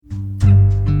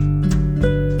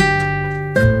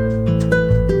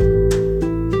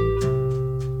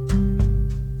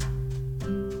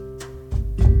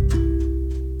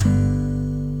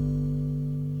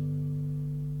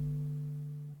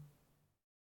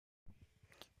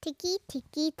Ticky,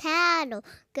 ticky, tattle,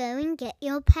 go and get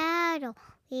your paddle.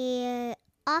 We're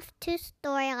off to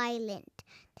Story Island.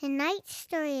 Tonight's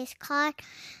story is called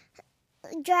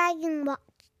Dragon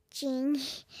Watching.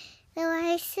 There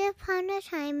was upon a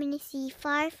time in the sea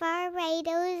far, far away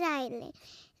there was an island.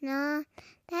 And on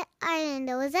that island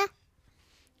there was a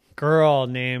girl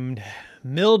named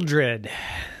Mildred.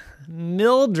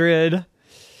 Mildred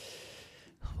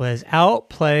was out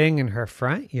playing in her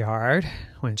front yard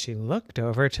when she looked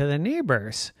over to the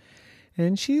neighbors,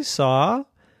 and she saw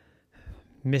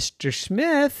Mr.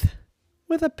 Smith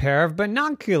with a pair of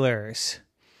binoculars.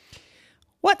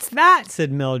 "What's that?"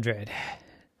 said Mildred.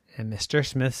 And Mr.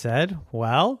 Smith said,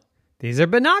 "Well, these are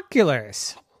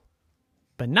binoculars."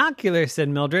 "Binoculars," said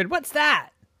Mildred. "What's that?"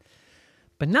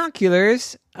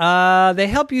 "Binoculars, they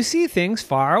help you see things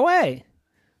far away."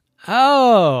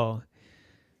 "Oh,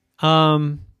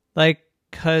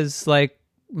 cause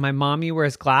my mommy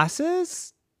wears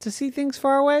glasses to see things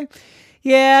far away?"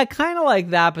 "Yeah, kind of like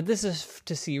that, but this is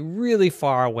to see really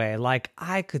far away. Like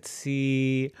I could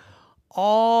see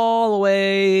all the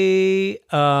way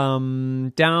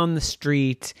down the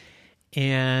street,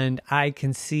 and I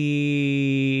can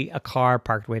see a car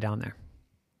parked way down there."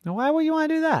 "Now, why would you want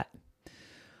to do that?"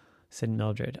 said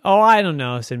Mildred. "Oh, I don't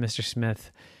know," said Mr.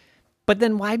 Smith. "But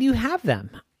then why do you have them?"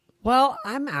 "Well,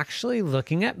 I'm actually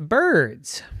looking at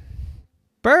birds."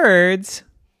 "Birds?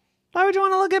 Why would you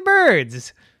want to look at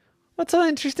birds? What's so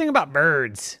interesting about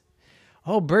birds?"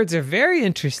 "Oh, birds are very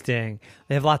interesting.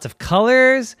 They have lots of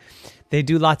colors. They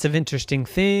do lots of interesting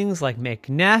things like make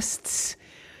nests,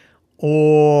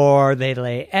 or they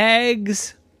lay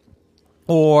eggs,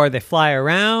 or they fly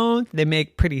around. They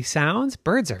make pretty sounds.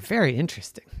 Birds are very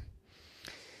interesting."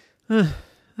 "I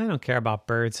don't care about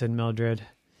birds," said Mildred.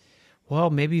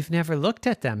 "Well, maybe you've never looked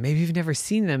at them. Maybe you've never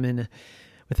seen them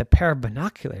with a pair of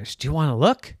binoculars. Do you want to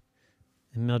look?"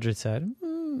 And Mildred said,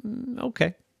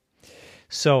 "Okay."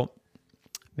 So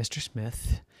Mr.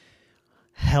 Smith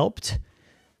helped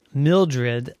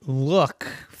Mildred look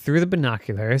through the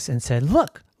binoculars and said,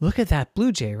 look at that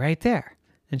blue jay right there."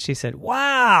 And she said,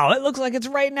 "Wow, it looks like it's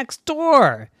right next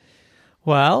door."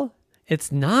 "Well,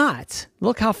 it's not.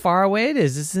 Look how far away it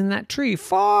is. It's in that tree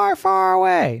far, far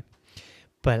away.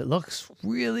 But it looks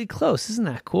really close. Isn't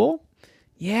that cool?"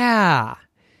 "Yeah,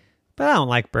 but I don't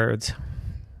like birds."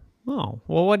 "Oh,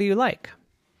 well, what do you like?"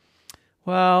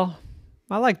 "Well,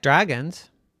 I like dragons."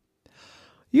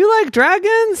 "You like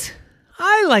dragons?"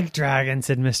 "I like dragons,"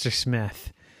 said Mr.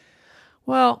 Smith.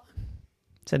 "Well,"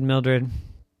 said Mildred,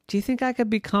 "do you think I could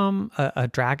become a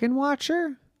dragon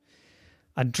watcher?"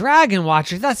 "A dragon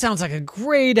watcher? That sounds like a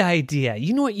great idea.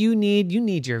 You know what you need? You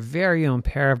need your very own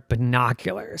pair of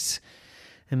binoculars."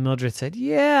 And Mildred said,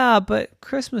 "Yeah, but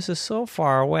Christmas is so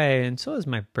far away, and so is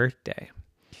my birthday."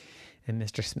 And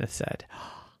Mr. Smith said,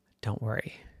 "Don't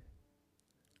worry.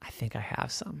 I think I have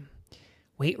some.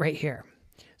 Wait right here."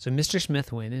 So Mr.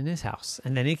 Smith went in his house,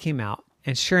 and then he came out,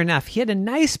 and sure enough, he had a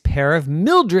nice pair of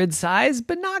Mildred-sized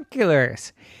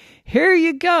binoculars. "Here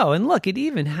you go. And look, it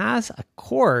even has a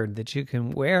cord that you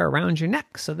can wear around your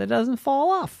neck so that it doesn't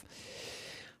fall off."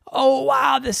 "Oh,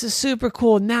 wow, this is super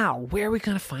cool. Now, where are we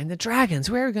going to find the dragons?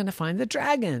 Where are we going to find the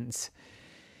dragons?"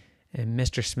 And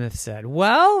Mr. Smith said,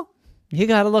 "Well, you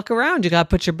got to look around. You got to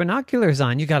put your binoculars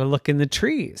on. You got to look in the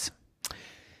trees."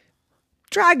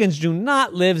 "Dragons do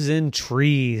not live in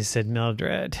trees," said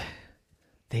Mildred.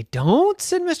 "They don't?"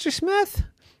 said Mr. Smith.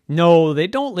 "No, they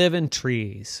don't live in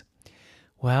trees."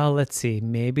 "Well, let's see.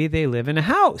 Maybe they live in a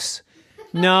house."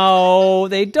 "No,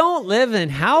 they don't live in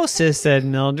houses," said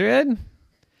Mildred.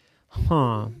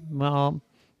 Well,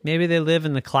 maybe they live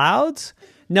in the clouds?"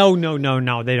 No,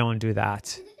 they don't do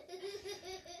that."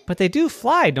 "But they do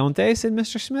fly, don't they?" said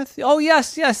Mr. Smith. "Oh,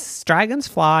 yes, dragons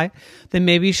fly. Then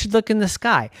maybe you should look in the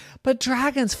sky." "But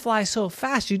dragons fly so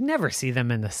fast, you'd never see them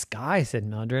in the sky," said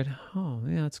Mildred. "Oh,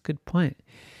 yeah, that's a good point.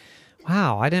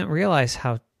 Wow, I didn't realize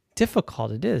how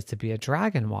difficult it is to be a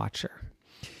dragon watcher."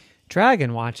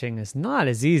 "Dragon watching is not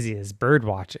as easy as bird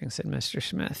watching," said Mr.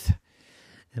 Smith.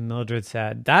 And Mildred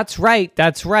said, That's right.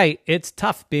 It's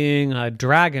tough being a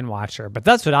dragon watcher, but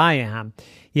that's what I am.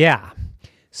 Yeah.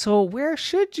 So where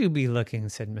should you be looking?"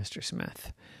 said Mr.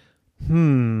 Smith.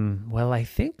 Well, I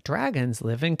think dragons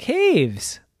live in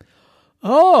caves."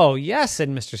 "Oh, yes," said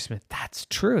Mr. Smith. That's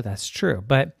true.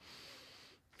 But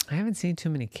I haven't seen too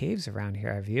many caves around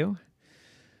here, have you?"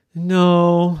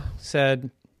 "No,"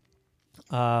 said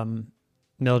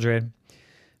Mildred.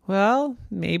 "Well,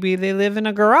 maybe they live in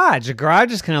a garage. A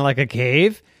garage is kind of like a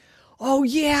cave." "Oh,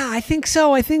 yeah, I think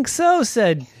so,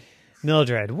 said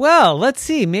Mildred. "Well, let's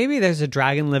see. Maybe there's a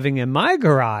dragon living in my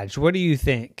garage. What do you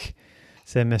think?"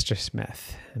 said Mr.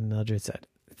 Smith. And Mildred said,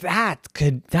 that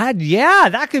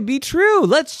could be true.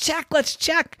 Let's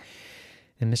check.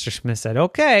 And Mr. Smith said,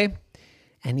 okay.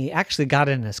 And he actually got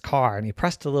in his car and he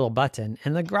pressed a little button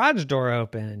and the garage door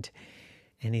opened.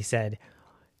 And he said,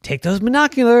 take those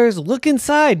binoculars, look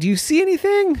inside. Do you see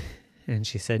anything? And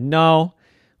she said, no.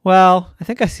 Well, I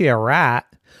think I see a rat.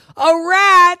 A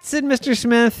rat, said Mr.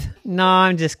 Smith. No,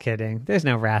 I'm just kidding. There's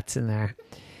no rats in there.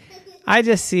 I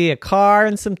just see a car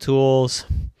and some tools.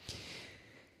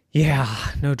 Yeah,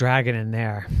 no dragon in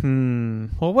there.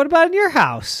 Well, what about in your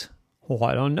house? Well,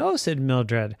 I don't know, said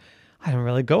Mildred. I don't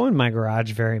really go in my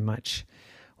garage very much.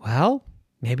 Well,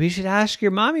 maybe you should ask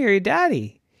your mommy or your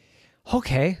daddy.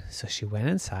 Okay, so she went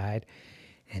inside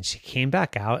and she came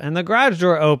back out and the garage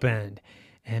door opened.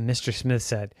 And Mr. Smith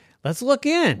said, let's look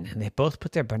in. And they both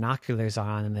put their binoculars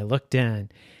on and they looked in.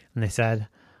 And they said,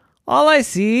 all I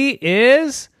see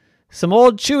is some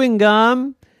old chewing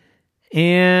gum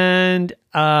and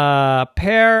a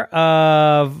pair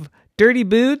of dirty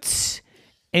boots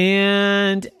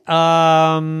and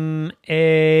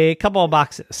a couple of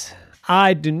boxes.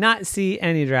 I do not see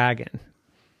any dragon.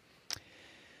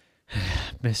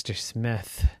 Mr.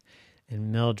 Smith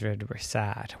and Mildred were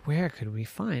sad. Where could we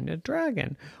find a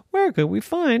dragon? Where could we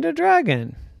find a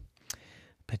dragon?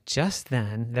 But just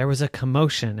then there was a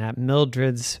commotion at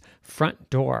Mildred's front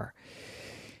door.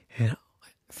 And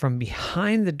from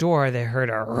behind the door, they heard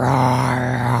a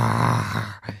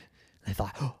roar. They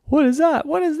thought, what is that?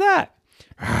 What is that?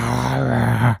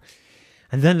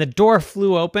 And then the door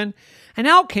flew open, and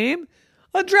out came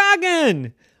a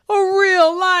dragon. A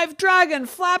real live dragon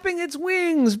flapping its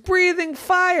wings, breathing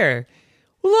fire.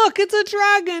 Look, it's a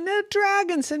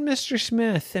dragon, said Mr.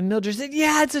 Smith. And Mildred said,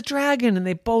 yeah, it's a dragon. And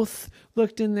they both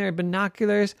looked in their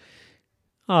binoculars.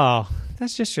 Oh,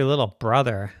 that's just your little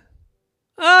brother.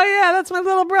 Oh, yeah, that's my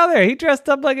little brother. He dressed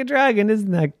up like a dragon.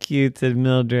 Isn't that cute, said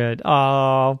Mildred.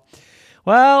 Oh,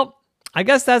 well, I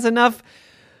guess that's enough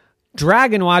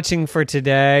dragon watching for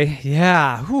today.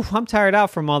 Yeah, I'm tired out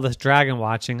from all this dragon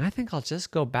watching. I think I'll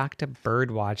just go back to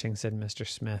bird watching, said Mr.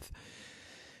 Smith.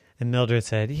 And Mildred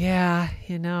said, yeah,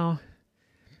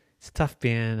 it's tough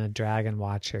being a dragon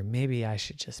watcher. Maybe I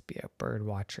should just be a bird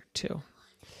watcher too.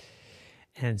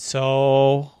 And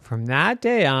so from that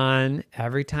day on,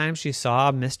 every time she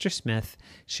saw Mr. Smith,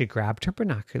 she grabbed her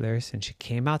binoculars and she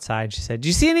came outside. She said, do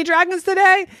you see any dragons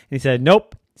today? And he said,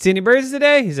 nope. See any birds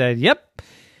today? He said, yep.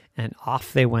 And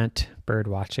off they went bird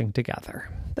watching together.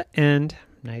 The end.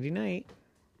 Nighty night.